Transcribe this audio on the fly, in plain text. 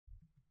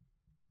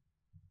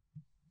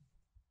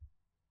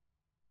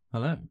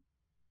Hello.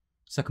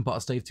 Second part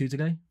of Stave 2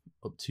 today,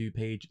 up to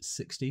page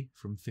 60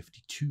 from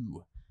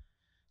 52.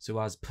 So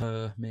as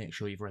per, make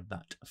sure you've read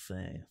that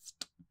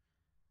first.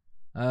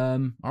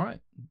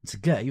 Alright,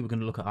 today we're going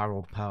to look at our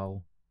old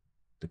pal,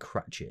 the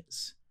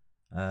Cratchits.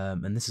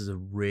 And this is a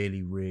really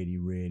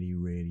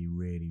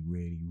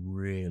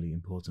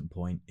important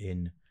point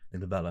in the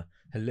novella.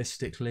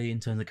 Holistically, in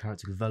terms of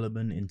character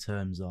development, in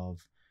terms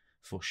of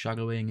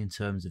foreshadowing, in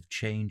terms of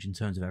change, in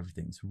terms of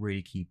everything. It's a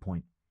really key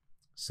point.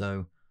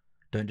 So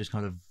don't just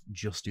kind of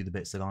just do the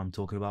bits that I'm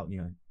talking about, you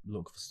know,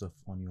 look for stuff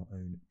on your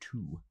own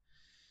too.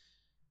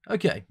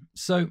 Okay,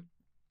 so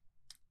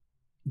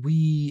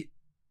we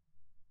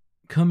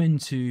come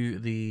into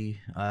the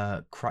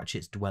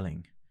Cratchit's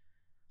dwelling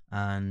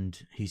and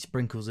he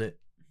sprinkles it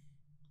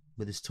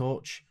with his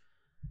torch.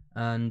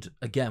 And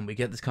again, we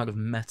get this kind of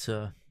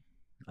meta,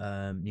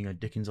 you know,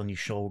 Dickens on your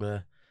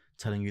shoulder,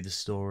 telling you the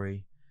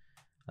story.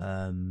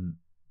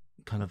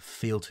 Kind of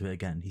feel to it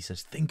again. He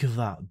says, think of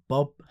that.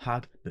 Bob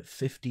had but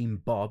 15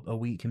 bob a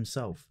week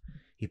himself.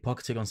 He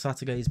pocketed on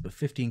Saturdays but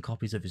 15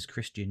 copies of his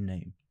Christian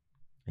name.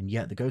 And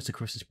yet the ghost of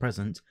Christmas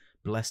present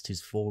blessed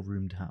his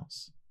 4-roomed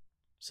house.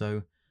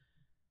 So,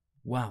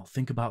 wow,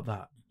 think about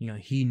that. You know,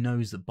 he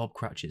knows that Bob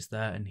Cratchit's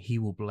there and he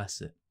will bless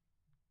it.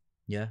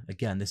 Yeah,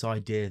 again, this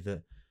idea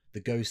that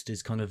the ghost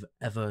is kind of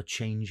ever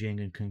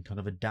changing and can kind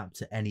of adapt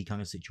to any kind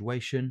of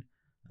situation.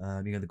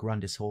 You know, the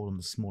grandest hall and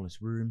the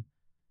smallest room.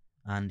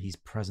 And he's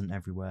present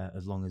everywhere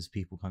as long as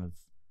people kind of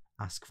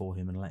ask for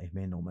him and let him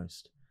in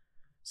almost.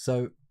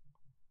 So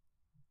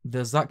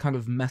there's that kind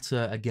of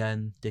meta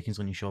again, Dickens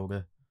on your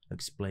shoulder,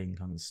 explaining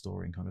kind of the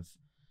story and kind of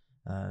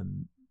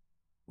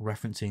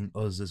referencing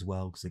us as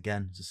well, because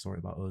again, it's a story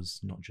about us,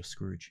 not just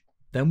Scrooge.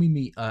 Then we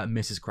meet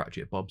Mrs.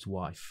 Cratchit, Bob's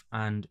wife,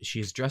 and she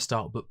is dressed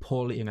out but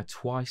poorly in a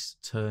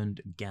twice-turned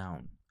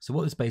gown. So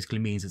what this basically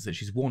means is that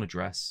she's worn a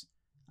dress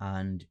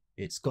and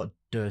it's got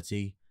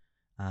dirty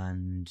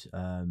and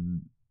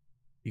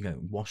you know,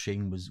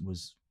 washing was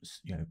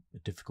you know, a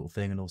difficult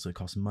thing and also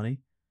cost money.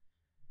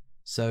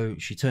 So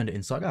she turned it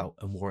inside out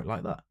and wore it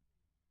like that.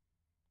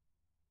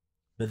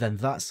 But then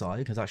that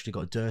side has actually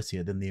got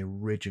dirtier than the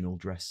original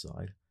dress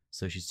side.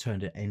 So she's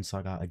turned it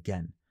inside out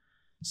again.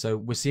 So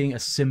we're seeing a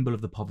symbol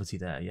of the poverty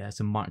there, yeah? It's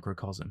a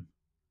microcosm.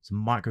 It's a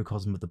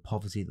microcosm of the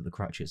poverty that the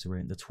Cratchits are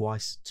in, the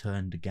twice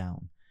turned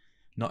gown.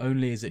 Not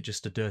only is it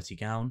just a dirty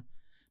gown,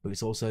 but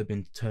it's also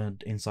been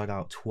turned inside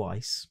out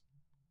twice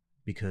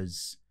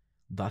because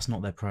that's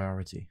not their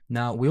priority.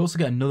 Now, we also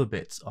get another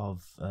bit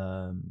of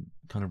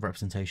kind of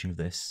representation of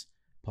this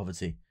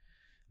poverty.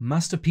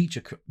 Master Peter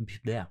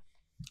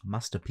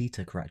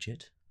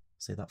Cratchit,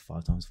 say that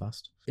 5 times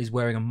fast, is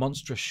wearing a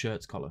monstrous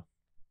shirt collar.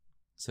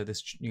 So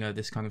this, you know,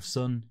 this kind of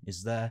son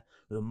is there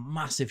with a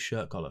massive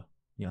shirt collar,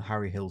 you know,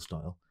 Harry Hill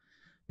style,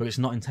 but it's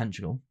not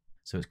intentional.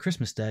 So it's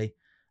Christmas Day,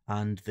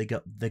 and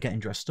they're getting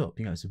dressed up.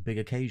 You know, it's a big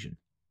occasion,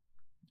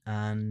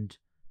 and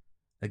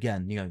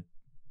again, you know,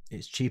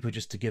 it's cheaper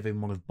just to give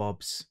him one of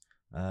Bob's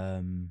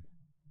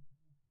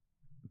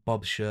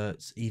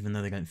shirts, even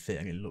though they don't fit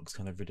and it looks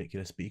kind of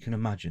ridiculous. But you can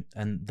imagine,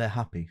 and they're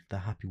happy.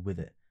 They're happy with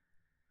it.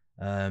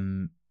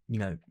 You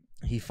know,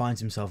 he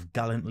finds himself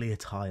gallantly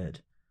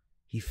attired.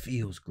 He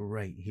feels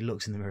great. He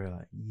looks in the mirror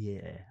like,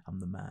 yeah, I'm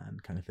the man,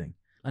 kind of thing.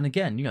 And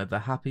again, you know, they're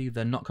happy.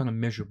 They're not kind of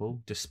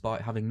miserable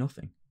despite having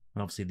nothing.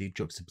 And obviously the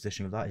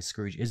juxtaposition of that is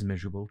Scrooge is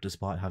miserable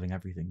despite having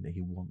everything that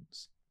he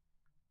wants,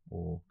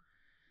 or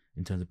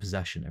in terms of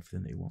possession,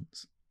 everything that he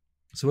wants.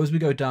 So as we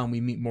go down,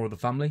 we meet more of the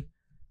family.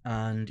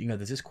 And, you know,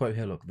 there's this quote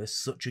here, look, there's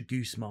such a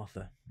goose,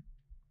 Martha.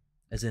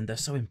 As in, they're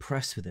so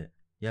impressed with it.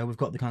 Yeah, we've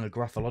got the kind of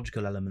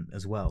graphological element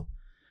as well,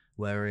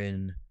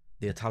 wherein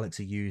the italics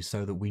are used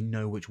so that we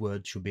know which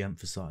word should be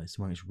emphasized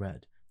when it's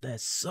read.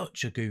 There's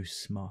such a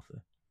goose,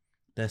 Martha.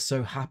 They're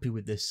so happy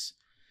with this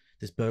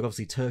bird.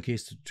 Obviously, turkey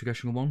is the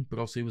traditional one, but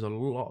obviously it was a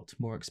lot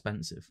more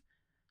expensive.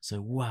 So,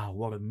 wow,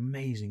 what an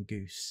amazing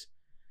goose.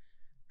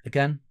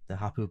 Again, they're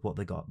happy with what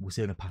they got. We're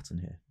seeing a pattern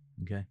here,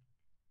 okay?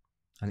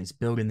 And it's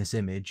building this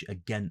image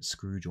against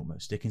Scrooge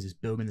almost. Dickens is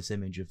building this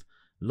image of,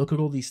 look at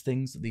all these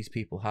things that these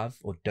people have,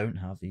 or don't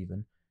have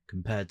even,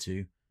 compared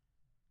to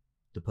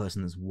the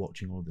person that's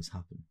watching all of this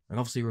happen. And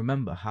obviously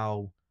remember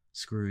how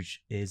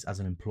Scrooge is as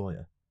an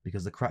employer,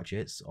 because the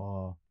Cratchits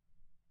are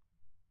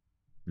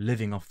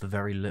living off the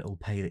very little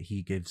pay that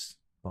he gives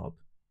Bob.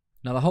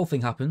 Now the whole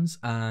thing happens,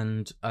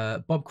 and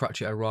Bob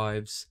Cratchit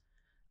arrives,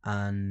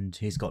 and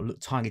he's got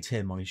Tiny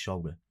Tim on his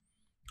shoulder.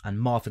 And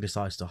Martha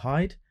decides to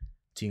hide,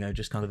 to, you know,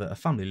 just kind of a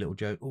family little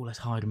joke. Oh, let's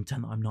hide and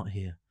pretend that I'm not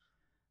here.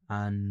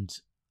 And,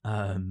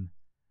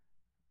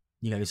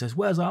 you know, he says,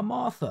 where's our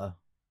Martha?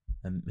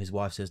 And his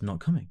wife says, not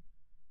coming.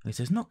 And he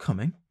says, not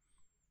coming?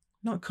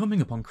 Not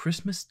coming upon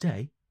Christmas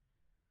Day?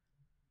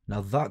 Now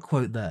that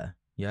quote there,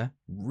 yeah,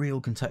 real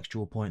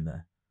contextual point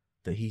there.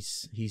 That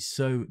he's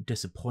so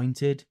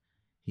disappointed.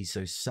 He's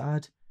so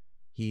sad.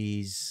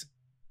 He's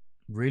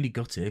really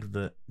gutted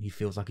that he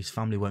feels like his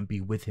family won't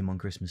be with him on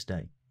Christmas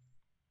Day.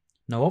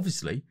 Now,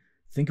 obviously,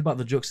 think about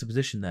the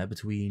juxtaposition there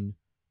between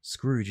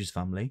Scrooge's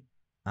family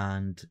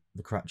and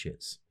the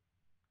Cratchits.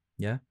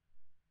 Yeah?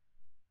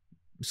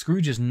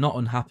 Scrooge is not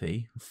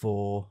unhappy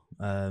for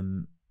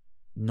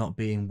not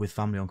being with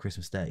family on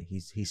Christmas Day.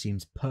 He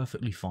seems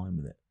perfectly fine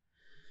with it.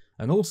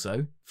 And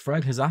also,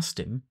 Fred has asked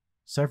him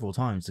several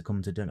times to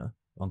come to dinner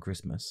on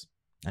Christmas,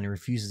 and he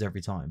refuses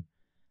every time.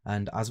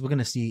 And as we're going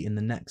to see in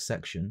the next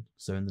section,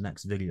 so in the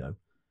next video,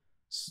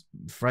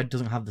 Fred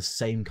doesn't have the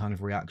same kind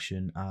of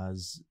reaction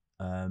as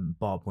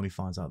Bob when he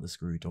finds out that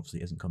Scrooge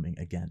obviously isn't coming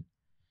again.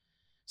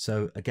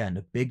 So again,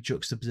 a big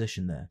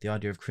juxtaposition there. The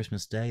idea of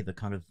Christmas Day, the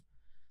kind of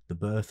the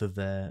birth of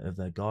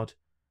their god,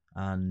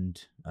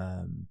 and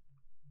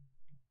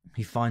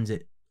he finds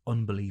it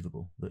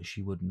unbelievable that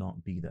she would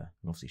not be there.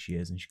 And obviously she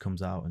is, and she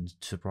comes out and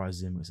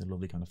surprises him. It's a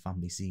lovely kind of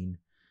family scene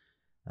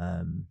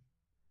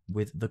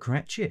with the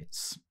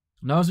Cratchits.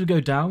 Now as we go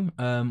down,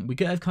 we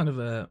get a kind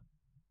of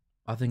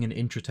I think an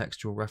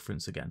intratextual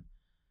reference again.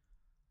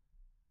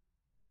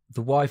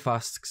 The wife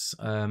asks,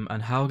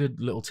 and how did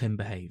little Tim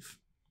behave?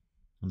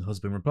 And the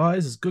husband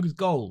replies, as good as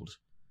gold.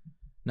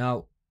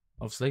 Now,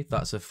 obviously,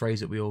 that's a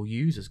phrase that we all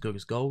use, as good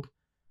as gold.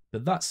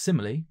 But that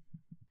simile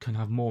can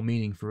have more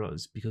meaning for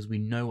us because we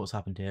know what's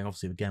happened here. And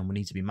obviously, again, we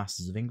need to be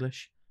masters of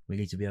English. We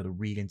need to be able to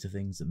read into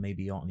things that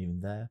maybe aren't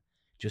even there,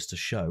 just to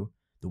show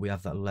that we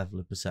have that level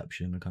of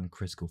perception and kind of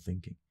critical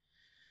thinking.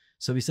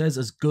 So he says,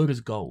 as good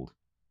as gold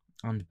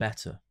and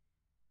better.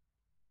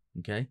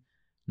 Okay?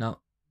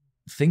 Now,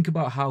 think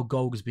about how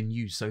gold has been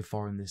used so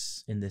far in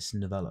this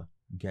novella.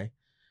 Okay?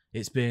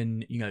 It's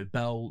been,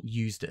 Belle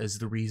used it as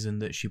the reason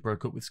that she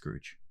broke up with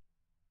Scrooge.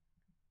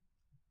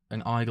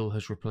 An idol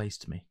has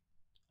replaced me.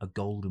 A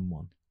golden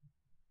one.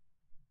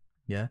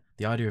 Yeah?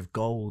 The idea of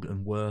gold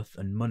and worth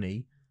and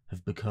money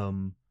have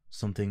become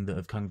something that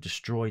have kind of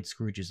destroyed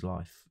Scrooge's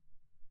life.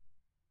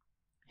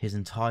 His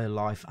entire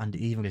life and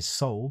even his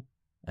soul,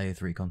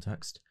 AO3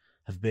 context,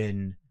 have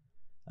been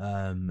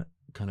kind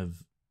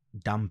of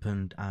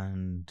dampened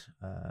and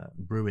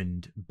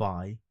ruined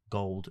by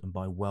gold and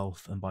by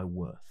wealth and by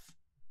worth.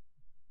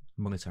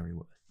 Monetary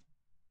worth.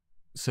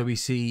 So we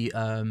see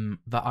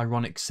that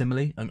ironic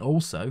simile, and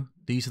also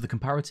these are the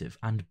comparative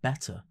and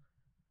better.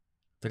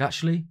 That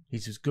actually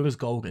he's as good as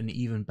gold and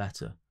even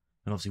better.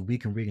 And obviously we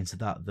can read into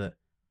that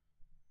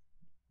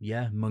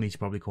yeah, money's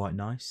probably quite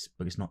nice,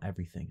 but it's not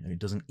everything, and it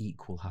doesn't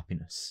equal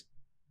happiness.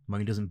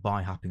 Money doesn't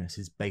buy happiness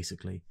is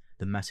basically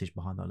the message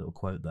behind that little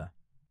quote there.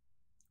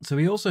 So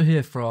we also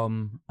hear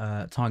from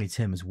Tiny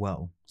Tim as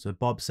well. So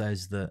Bob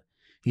says that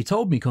he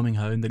told me coming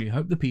home that he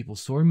hoped the people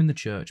saw him in the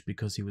church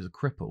because he was a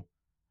cripple,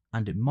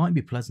 and it might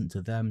be pleasant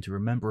to them to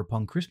remember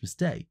upon Christmas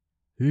Day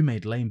who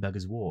made lame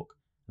beggars walk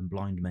and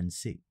blind men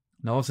see.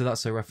 Now obviously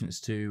that's a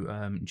reference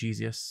to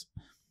Jesus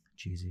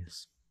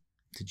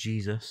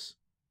Caesar.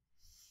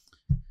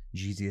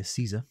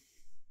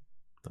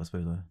 I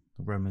suppose the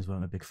Romans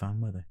weren't a big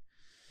fan, were they?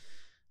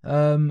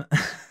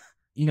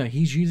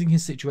 He's using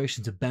his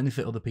situation to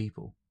benefit other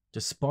people.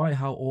 Despite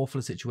how awful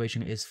a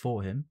situation it is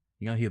for him,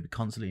 he'll be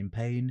constantly in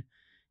pain.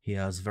 He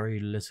has very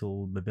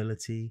little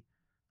mobility.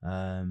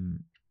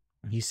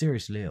 He's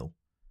seriously ill.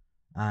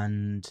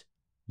 And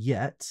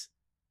yet,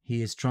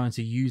 he is trying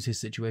to use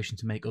his situation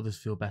to make others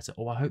feel better.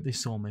 Oh, I hope they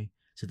saw me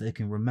so that they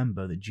can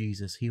remember that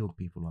Jesus healed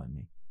people like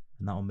me.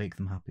 And that will make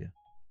them happier.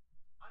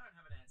 I don't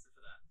have an answer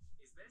for that.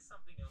 Is there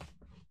something else?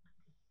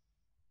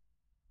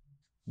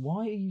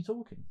 Why are you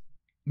talking?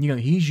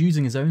 He's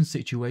using his own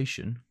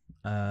situation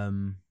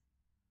to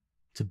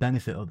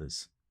benefit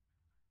others.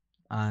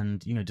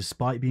 And,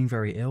 despite being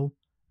very ill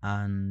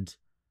and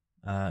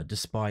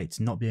despite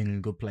not being in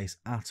a good place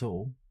at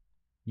all,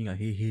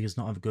 he does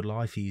not have a good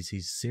life.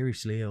 He's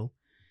seriously ill.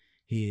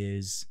 He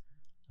is,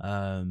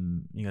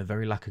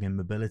 very lacking in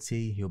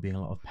mobility. He'll be in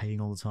a lot of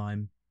pain all the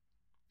time.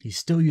 He's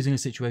still using a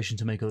situation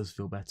to make others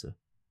feel better.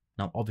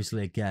 Now,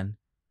 obviously, again,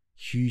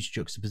 huge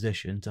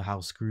juxtaposition to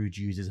how Scrooge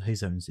uses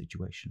his own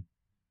situation.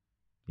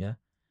 Yeah?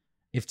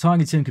 If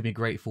Tiny Tim can be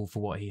grateful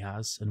for what he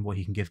has and what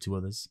he can give to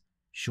others,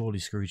 surely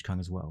Scrooge can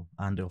as well.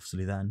 And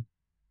obviously then,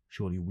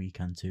 surely we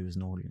can too as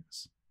an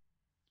audience.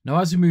 Now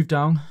as we move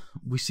down,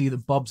 we see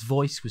that Bob's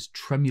voice was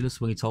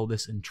tremulous when he told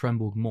this and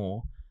trembled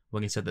more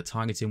when he said that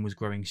Tiny Tim was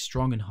growing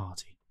strong and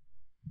hearty.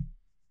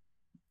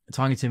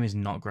 Tiny Tim is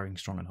not growing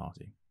strong and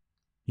hearty.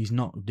 He's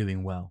not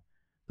doing well.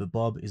 But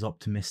Bob is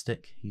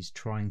optimistic. He's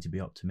trying to be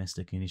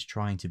optimistic and he's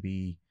trying to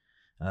be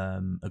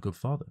a good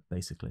father,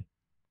 basically.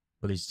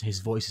 But his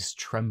voice is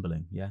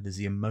trembling, yeah? There's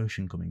the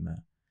emotion coming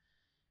there.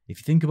 If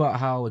you think about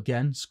how,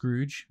 again,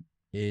 Scrooge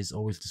is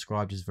always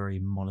described as very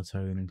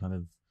monotone and kind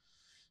of...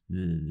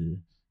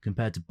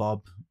 compared to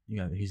Bob,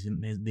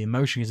 the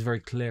emotion is very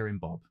clear in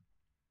Bob.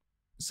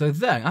 So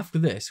then, after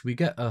this, we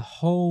get a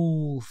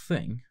whole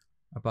thing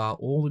about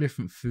all the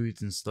different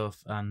foods and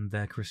stuff and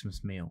their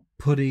Christmas meal.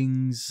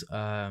 Puddings,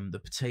 the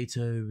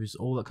potatoes,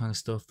 all that kind of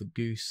stuff, the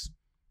goose.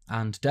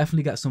 And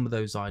definitely get some of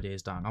those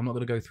ideas down. I'm not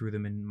going to go through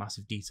them in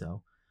massive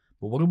detail.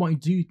 But what I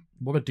do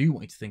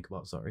want you to think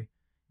about,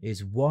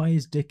 is why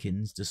is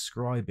Dickens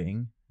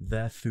describing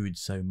their food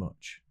so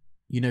much?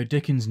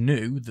 Dickens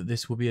knew that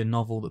this would be a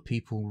novel that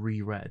people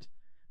reread.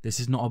 This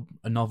is not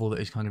a novel that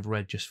is kind of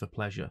read just for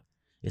pleasure.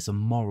 It's a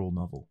moral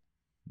novel,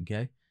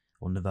 okay?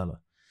 Or novella.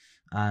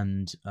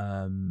 And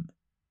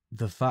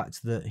the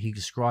fact that he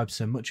describes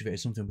so much of it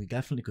is something we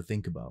definitely could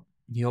think about.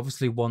 He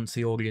obviously wants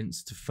the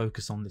audience to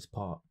focus on this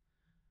part.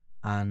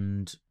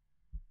 And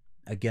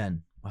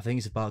again, I think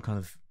it's about kind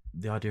of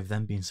the idea of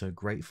them being so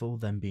grateful,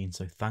 them being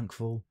so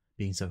thankful,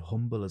 being so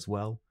humble as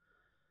well.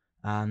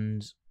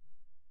 And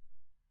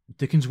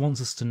Dickens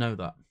wants us to know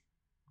that.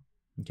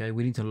 Okay,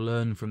 we need to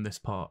learn from this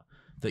part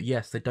that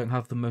yes, they don't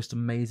have the most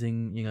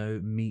amazing,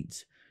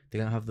 meat. They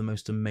don't have the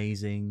most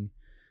amazing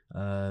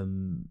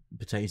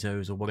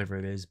potatoes or whatever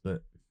it is,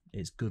 but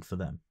it's good for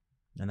them,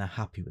 and they're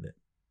happy with it,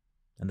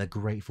 and they're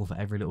grateful for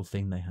every little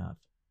thing they have.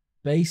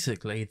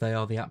 Basically, they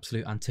are the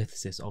absolute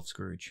antithesis of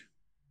Scrooge.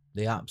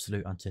 The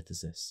absolute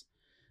antithesis.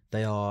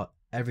 They are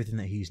everything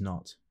that he's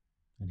not,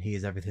 and he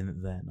is everything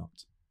that they're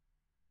not.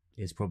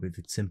 Is probably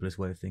the simplest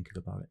way of thinking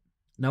about it.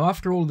 Now,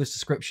 after all this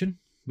description,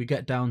 we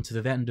get down to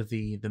the end of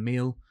the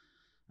meal,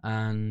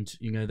 and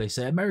they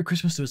say, "Merry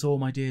Christmas to us all,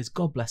 my dears.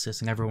 God bless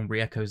us," and everyone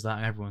re-echoes that,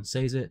 and everyone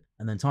says it.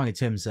 And then Tiny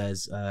Tim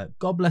says,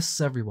 "God bless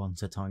everyone,"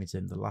 said Tiny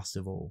Tim, the last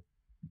of all.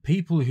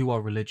 People who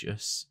are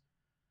religious,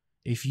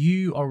 if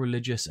you are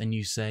religious and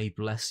you say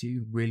 "bless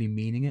you," really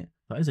meaning it,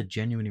 that is a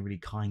genuinely really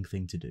kind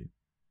thing to do.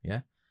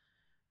 Yeah.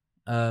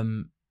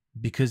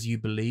 Because you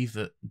believe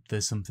that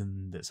there's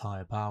something that's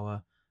higher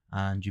power,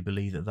 and you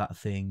believe that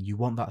thing, you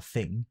want that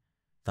thing,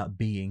 that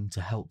being,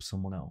 to help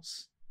someone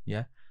else.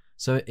 Yeah.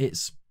 So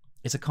it's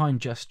a kind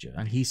gesture,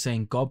 and he's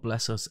saying God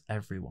bless us,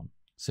 everyone.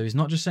 So he's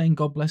not just saying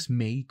God bless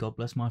me, God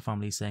bless my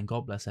family, he's saying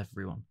God bless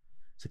everyone.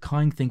 It's a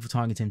kind thing for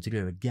Tiny Tim to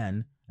do,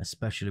 again,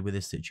 especially with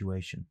this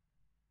situation.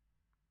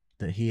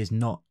 That he's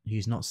not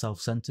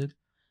self-centered,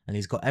 and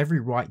he's got every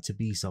right to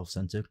be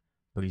self-centered,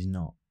 but he's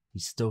not.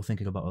 He's still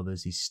thinking about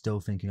others, he's still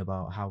thinking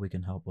about how we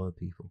can help other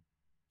people.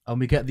 And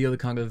we get the other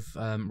kind of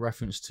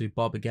reference to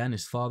Bob again,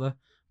 his father.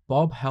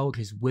 Bob held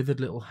his withered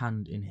little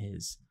hand in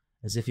his,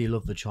 as if he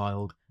loved the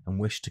child and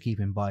wished to keep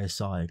him by his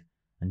side,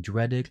 and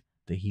dreaded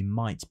that he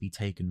might be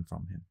taken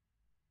from him.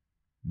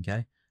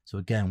 Okay? So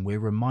again, we're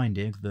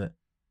reminded that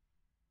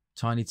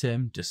Tiny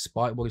Tim,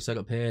 despite what he said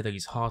up here, that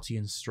he's hearty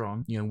and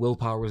strong,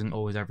 willpower isn't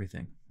always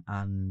everything.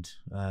 And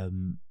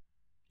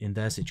in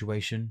their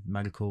situation,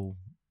 medical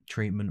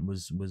treatment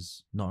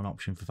was not an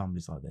option for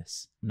families like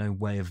this. No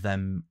way of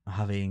them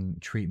having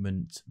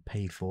treatment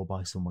paid for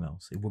by someone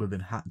else. It would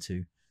have had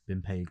to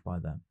been paid by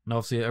them. And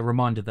obviously a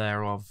reminder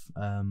there of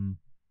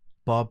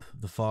Bob,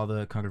 the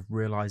father, kind of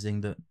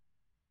realizing that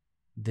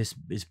this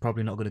is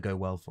probably not going to go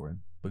well for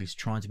him, but he's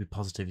trying to be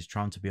positive, he's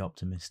trying to be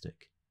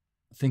optimistic.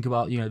 Think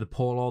about, the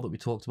poor law that we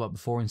talked about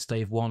before in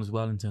Stave 1 as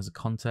well, in terms of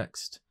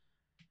context.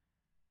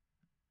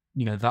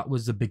 That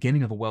was the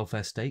beginning of a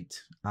welfare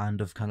state and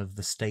of kind of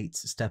the state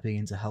stepping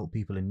in to help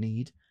people in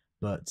need,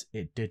 but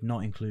it did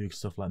not include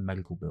stuff like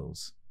medical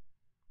bills.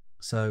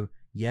 So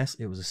yes,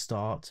 it was a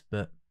start,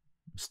 but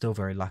still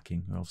very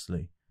lacking.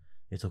 Obviously,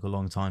 it took a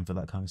long time for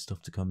that kind of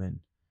stuff to come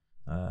in.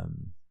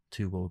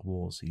 2 world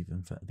wars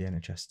even for the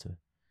NHS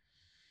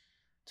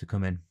to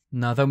come in.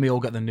 Now then we all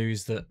get the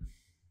news that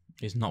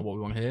is not what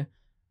we want to hear.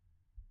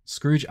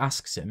 Scrooge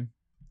asks him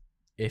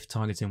if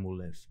Tiny Tim will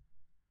live.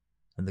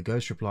 And the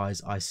ghost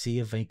replies, "I see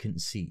a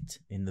vacant seat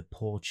in the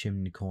poor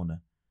chimney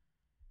corner.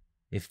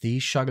 If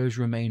these shadows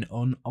remain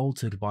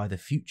unaltered by the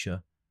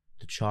future,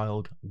 the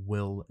child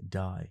will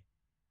die."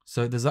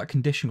 So there's that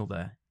conditional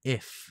there.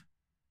 If.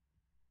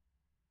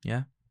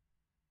 Yeah?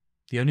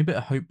 The only bit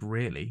of hope,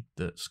 really,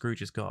 that Scrooge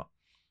has got.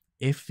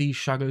 If these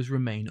shadows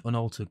remain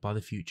unaltered by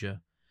the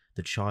future,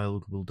 the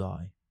child will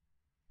die.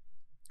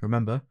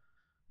 Remember,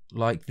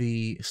 like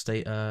the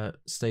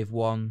Stave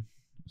 1...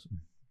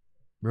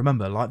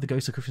 Remember, like the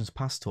Ghost of Christmas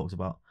Past talks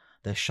about,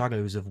 they're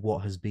shadows of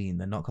what has been.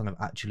 They're not kind of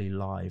actually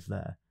live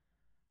there.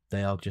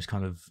 They are just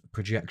kind of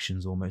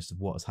projections almost of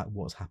what's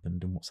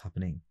happened and what's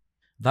happening.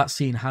 That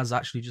scene has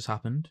actually just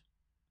happened,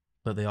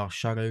 but they are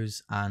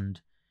shadows,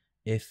 and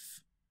if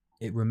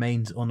it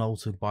remains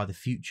unaltered by the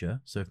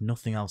future, so if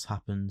nothing else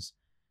happens,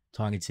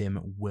 Tiny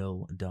Tim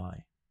will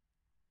die.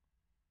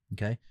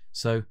 Okay?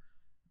 So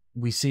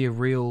we see a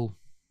real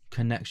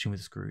connection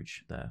with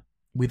Scrooge there.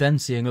 We then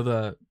see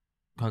another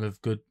kind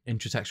of good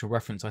intertextual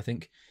reference, I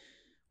think.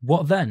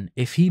 What then?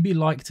 If he be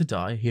like to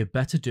die, he had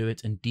better do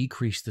it and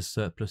decrease the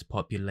surplus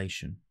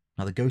population.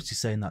 Now the ghost is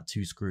saying that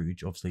to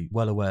Scrooge, obviously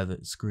well aware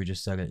that Scrooge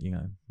has said it,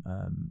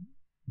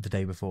 the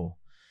day before.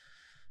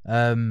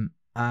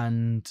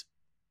 And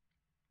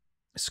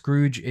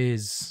Scrooge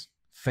is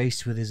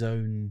faced with his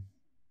own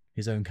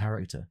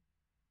character.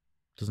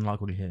 Doesn't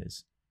like what he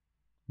hears.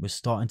 We're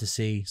starting to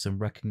see some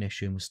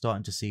recognition. We're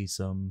starting to see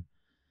some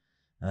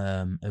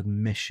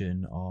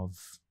admission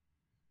of,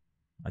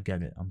 I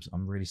get it.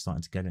 I'm really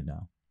starting to get it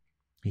now.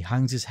 He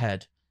hangs his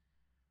head,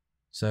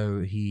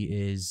 so he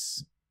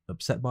is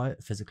upset by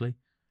it physically,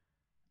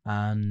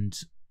 and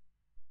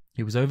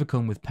he was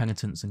overcome with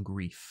penitence and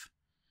grief.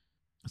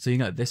 So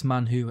this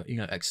man who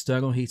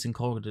external heat and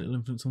cold had an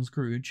influence on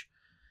Scrooge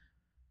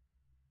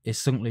is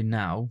suddenly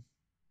now,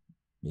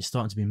 it's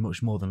starting to be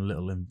much more than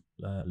little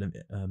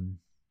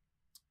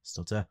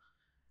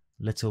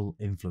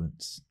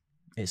influence.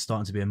 it's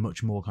starting to be a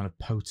much more kind of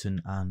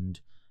potent and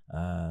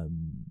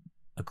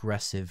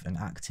aggressive and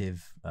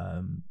active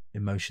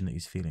emotion that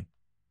he's feeling.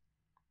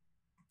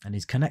 And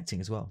he's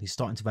connecting as well. He's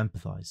starting to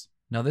empathize.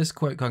 Now, this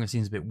quote kind of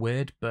seems a bit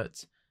weird,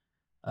 but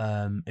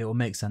it will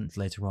make sense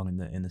later on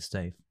in the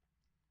stave.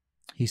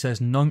 He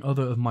says, "None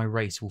other of my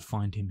race will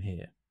find him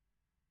here."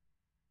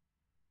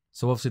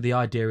 So obviously the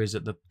idea is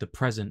that the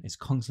present is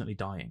constantly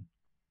dying.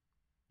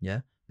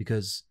 Yeah?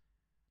 Because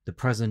the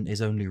present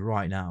is only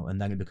right now,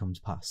 and then it becomes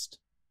past.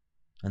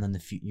 And then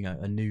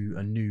a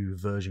new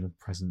version of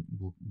present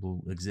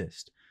will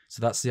exist.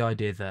 So that's the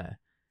idea there,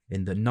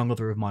 in that none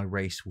other of my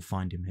race will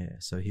find him here.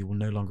 So he will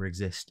no longer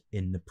exist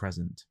in the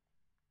present.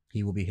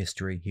 He will be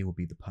history. He will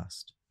be the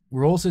past.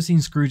 We're also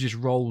seeing Scrooge's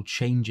role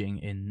changing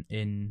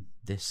in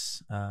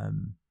this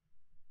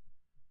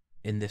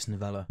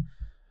novella.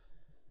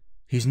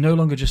 He's no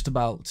longer just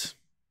about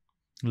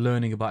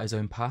learning about his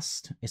own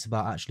past. It's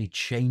about actually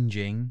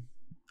changing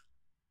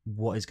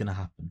what is going to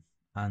happen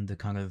and the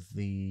kind of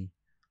the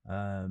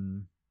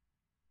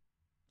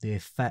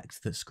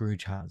effect that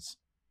Scrooge has.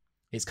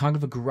 It's kind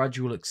of a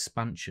gradual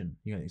expansion.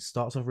 It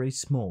starts off really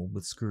small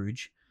with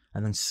Scrooge,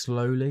 and then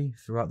slowly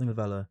throughout the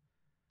novella,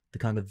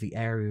 the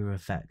area of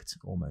effect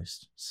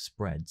almost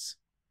spreads,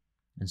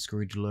 and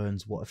Scrooge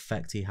learns what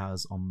effect he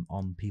has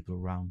on people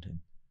around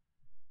him.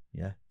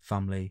 Yeah,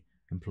 family,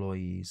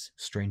 employees,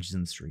 strangers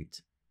in the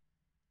street.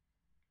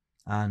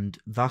 And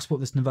that's what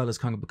this novella is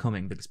kind of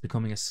becoming. It's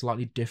becoming a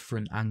slightly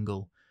different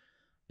angle,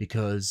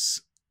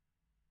 because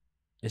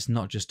it's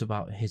not just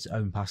about his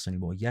own past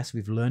anymore. Yes,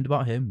 we've learned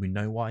about him. We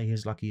know why he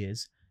is like he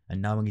is,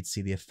 and now we need to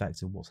see the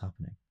effects of what's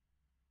happening.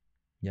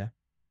 Yeah,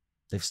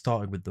 they've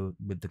started with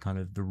the kind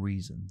of the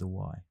reason, the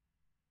why,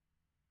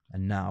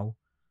 and now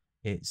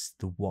it's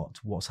the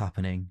what's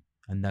happening,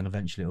 and then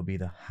eventually it'll be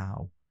the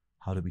how.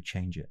 How do we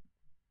change it?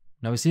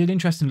 Now we see an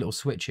interesting little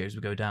switch here as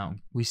we go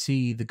down. We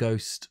see the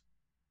ghost.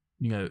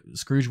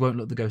 Scrooge won't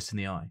look the ghost in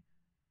the eye,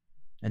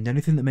 and the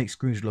only thing that makes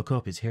Scrooge look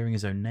up is hearing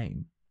his own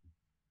name.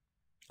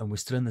 And we're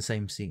still in the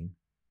same scene.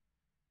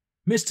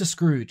 "Mr.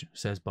 Scrooge,"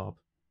 says Bob.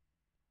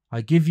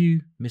 "I give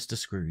you Mr.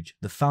 Scrooge,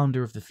 the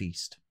founder of the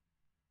feast."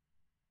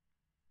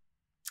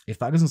 If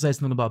that doesn't say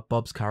something about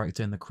Bob's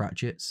character in the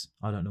Cratchits,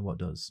 I don't know what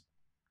does.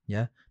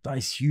 Yeah? That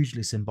is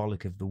hugely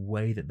symbolic of the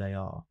way that they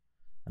are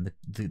and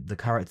the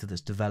character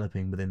that's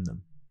developing within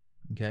them.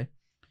 Okay?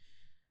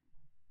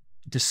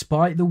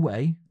 Despite the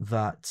way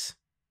that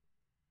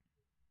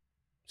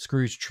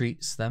Scrooge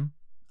treats them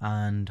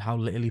and how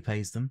little he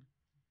pays them,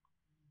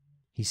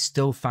 he's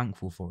still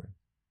thankful for him.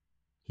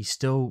 He's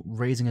still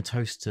raising a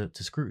toast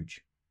to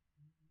Scrooge,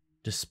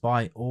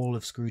 despite all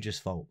of Scrooge's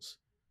faults.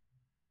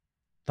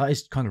 That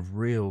is kind of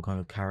real kind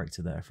of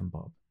character there from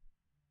Bob.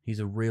 He's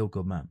a real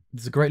good man.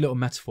 There's a great little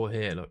metaphor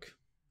here, look.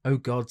 "Oh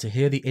God, to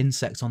hear the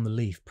insects on the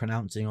leaf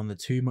pronouncing on the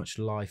too much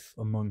life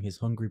among his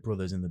hungry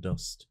brothers in the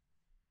dust."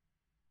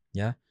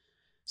 Yeah?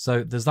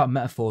 So there's that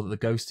metaphor that the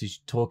ghost is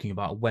talking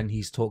about when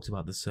he's talked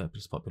about the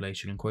surplus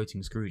population and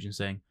quoting Scrooge and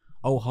saying,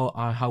 "Oh,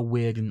 how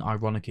weird and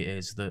ironic it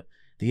is that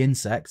the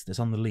insect that's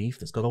on the leaf,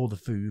 that's got all the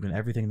food and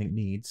everything that it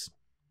needs,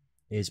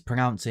 is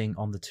pronouncing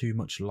on the too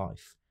much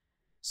life."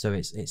 So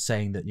it's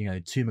saying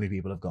that, too many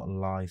people have got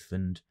life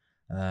and,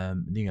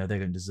 they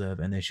don't deserve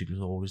it and they should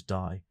always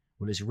die.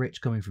 Well, it's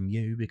rich coming from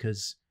you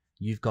because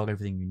you've got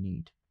everything you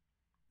need.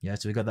 Yeah,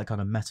 so we got that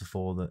kind of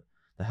metaphor that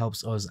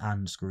helps us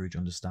and Scrooge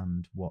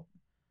understand what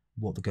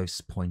the ghost's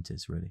point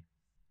is, really.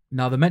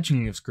 Now, the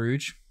mentioning of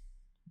Scrooge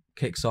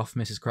kicks off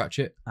Mrs.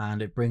 Cratchit,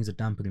 and it brings a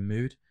dampening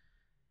mood.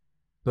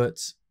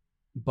 But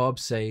Bob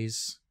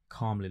says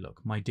calmly,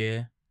 "Look, my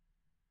dear,"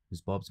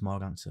 was Bob's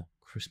mild answer,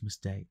 "Christmas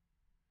Day."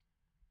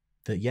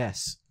 That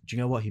yes, do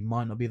you know what? He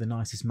might not be the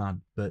nicest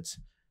man, but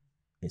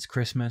it's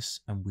Christmas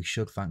and we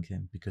should thank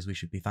him, because we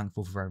should be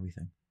thankful for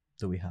everything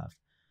that we have.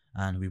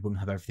 And we wouldn't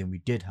have everything we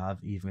did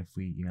have even if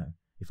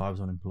if I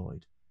was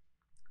unemployed.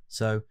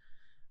 So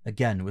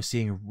again, we're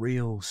seeing a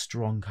real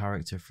strong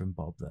character from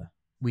Bob there.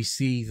 We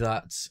see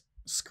that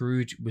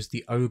Scrooge was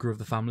the ogre of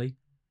the family.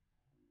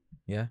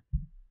 Yeah.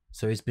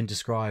 So he's been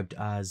described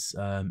as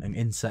an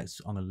insect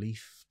on a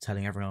leaf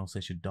telling everyone else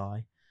they should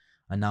die.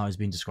 And now he's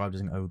been described as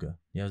an ogre.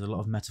 Yeah, there's a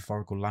lot of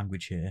metaphorical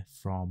language here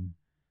from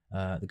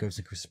the Ghost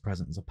of Christmas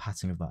Present. There's a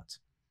pattern of that.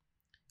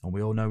 And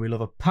we all know we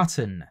love a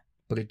pattern.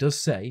 But it does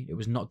say it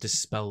was not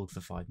dispelled for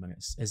 5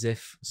 minutes, as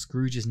if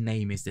Scrooge's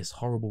name is this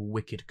horrible,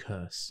 wicked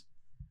curse.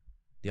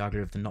 The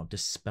idea of the not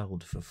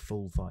dispelled for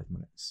full 5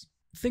 minutes.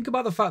 Think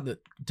about the fact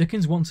that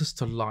Dickens wants us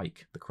to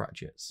like the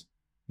Cratchits.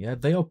 Yeah,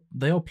 they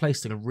are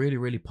placed in a really,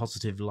 really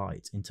positive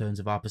light in terms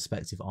of our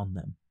perspective on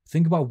them.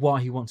 Think about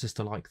why he wants us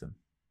to like them.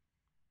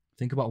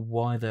 Think about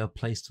why they are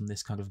placed on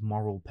this kind of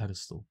moral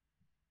pedestal,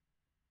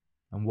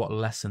 and what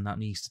lesson that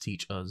needs to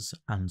teach us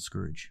and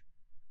Scrooge.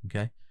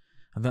 Okay,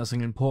 and that's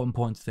an important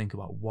point to think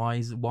about.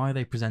 Why are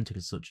they presented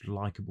as such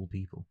likable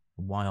people?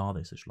 And why are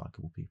they such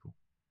likable people?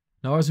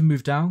 Now, as we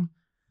move down,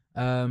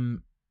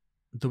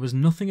 there was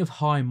nothing of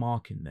high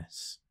mark in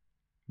this.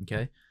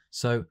 Okay,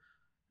 so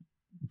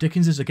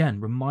Dickens is again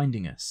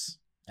reminding us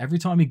Every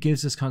time he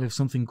gives us kind of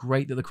something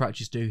great that the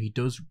Cratchits do, he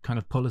does kind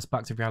of pull us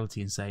back to reality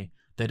and say,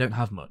 they don't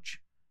have much.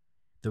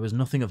 There was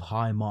nothing of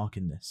high mark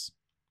in this.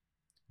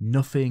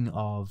 Nothing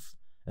of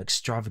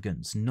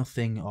extravagance.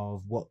 Nothing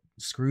of what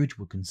Scrooge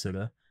would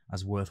consider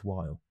as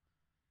worthwhile.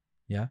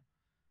 Yeah?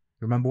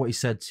 Remember what he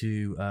said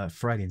to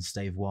Fred in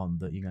Stave 1,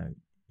 that, you know,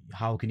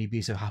 how can he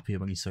be so happy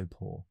when he's so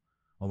poor?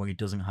 Or when he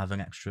doesn't have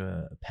an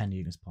extra penny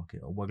in his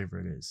pocket, or whatever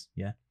it is,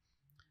 yeah?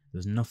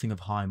 There's nothing of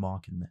high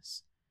mark in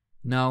this.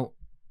 Now,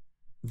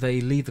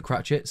 they leave the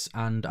Cratchits,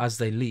 and as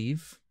they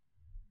leave,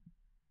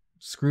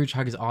 Scrooge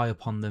had his eye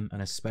upon them,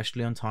 and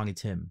especially on Tiny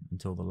Tim,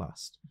 until the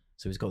last.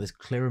 So he's got this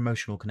clear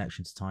emotional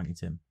connection to Tiny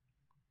Tim.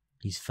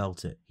 He's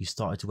felt it. He's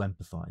started to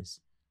empathise.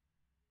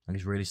 And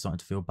he's really starting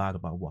to feel bad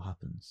about what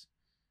happens.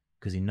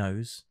 Because he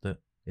knows that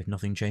if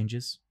nothing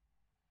changes,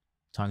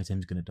 Tiny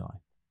Tim's going to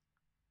die.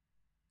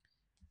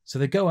 So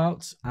they go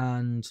out,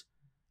 and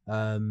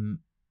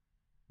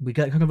we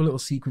get kind of a little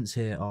sequence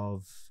here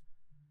of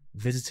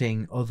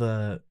visiting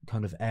other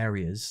kind of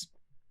areas,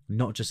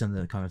 not just in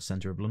the kind of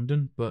centre of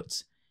London,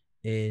 but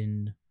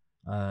in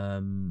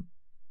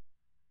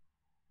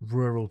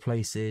rural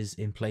places,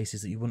 in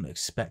places that you wouldn't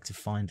expect to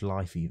find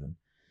life even.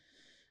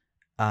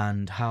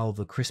 And how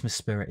the Christmas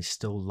spirit is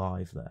still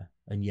live there,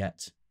 and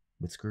yet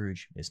with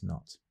Scrooge it's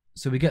not.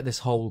 So we get this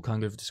whole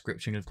kind of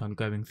description of kind of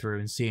going through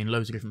and seeing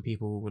loads of different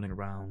people running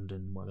around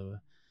and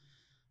whatever.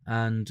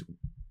 And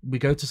we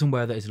go to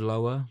somewhere that is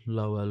lower,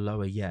 lower,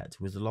 lower yet,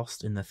 was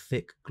lost in the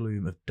thick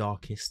gloom of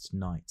darkest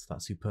night.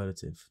 That's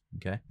superlative,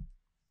 okay?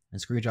 And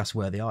Scrooge asks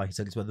where they are. He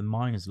said it's where the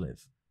miners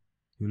live,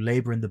 who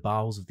labour in the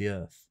bowels of the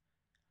earth.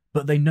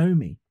 But they know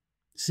me.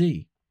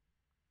 See?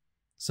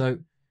 So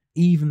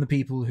even the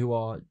people who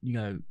are, you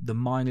know, the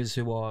miners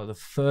who are the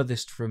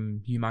furthest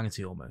from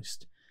humanity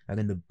almost, and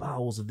in the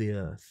bowels of the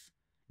earth,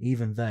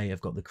 even they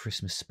have got the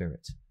Christmas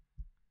spirit.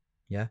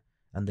 Yeah?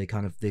 And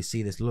they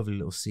see this lovely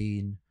little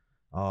scene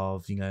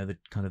of, you know, the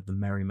kind of the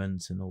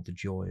merriment and all the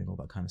joy and all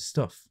that kind of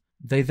stuff.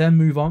 They then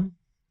move on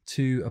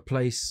to a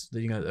place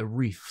that, you know, a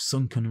reef,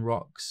 sunken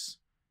rocks,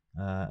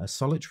 a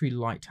solitary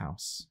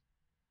lighthouse.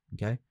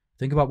 Okay?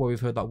 Think about where we've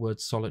heard that word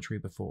solitary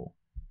before.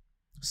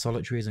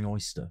 Solitary is an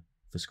oyster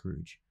for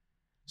Scrooge.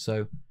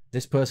 So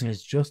this person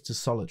is just as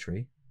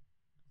solitary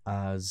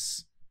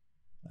as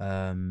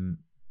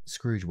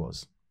Scrooge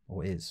was,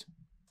 or is.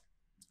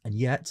 And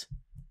yet,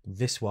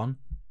 this one,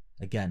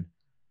 again,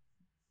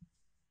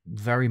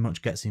 very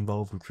much gets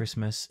involved with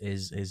Christmas,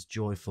 is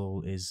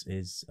joyful,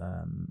 is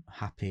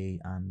happy,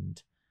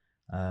 and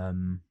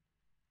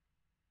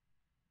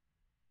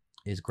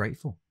is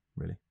grateful,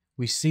 really.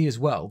 We see as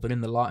well that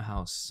in the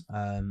lighthouse,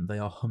 they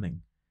are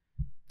humming.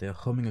 They are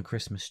humming a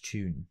Christmas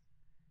tune.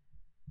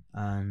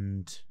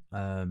 And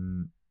I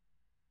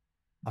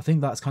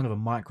think that's kind of a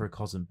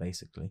microcosm,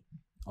 basically,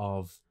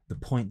 of the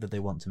point that they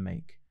want to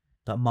make.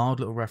 That mild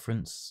little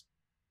reference,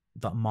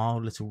 that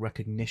mild little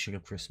recognition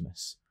of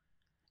Christmas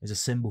is a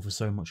symbol for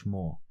so much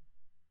more.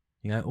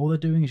 You know, all they're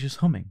doing is just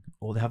humming,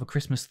 or they have a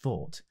Christmas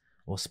thought,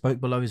 or spoke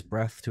below his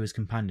breath to his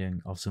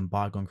companion of some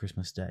bygone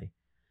Christmas day.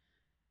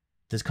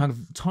 There's kind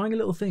of tiny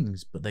little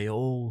things, but they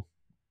all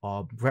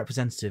are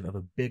representative of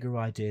a bigger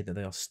idea that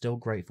they are still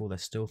grateful, they're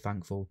still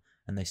thankful,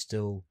 and they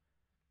still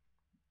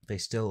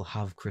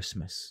have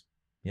Christmas.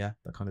 Yeah,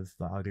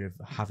 that idea of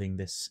having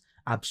this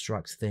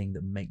abstract thing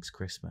that makes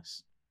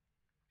Christmas.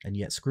 And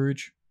yet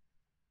Scrooge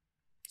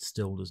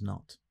still does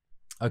not.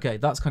 Okay,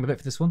 that's kind of it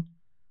for this one.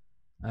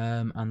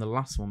 And the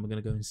last one, we're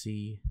going to go and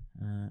see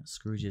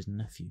Scrooge's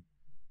nephew.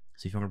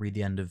 So if you want to read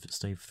the end of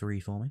Stave 3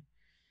 for me.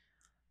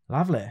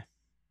 Lovely.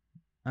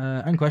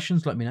 Any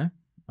questions, let me know.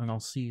 And I'll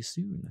see you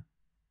soon.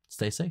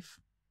 Stay safe.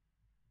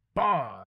 Bye.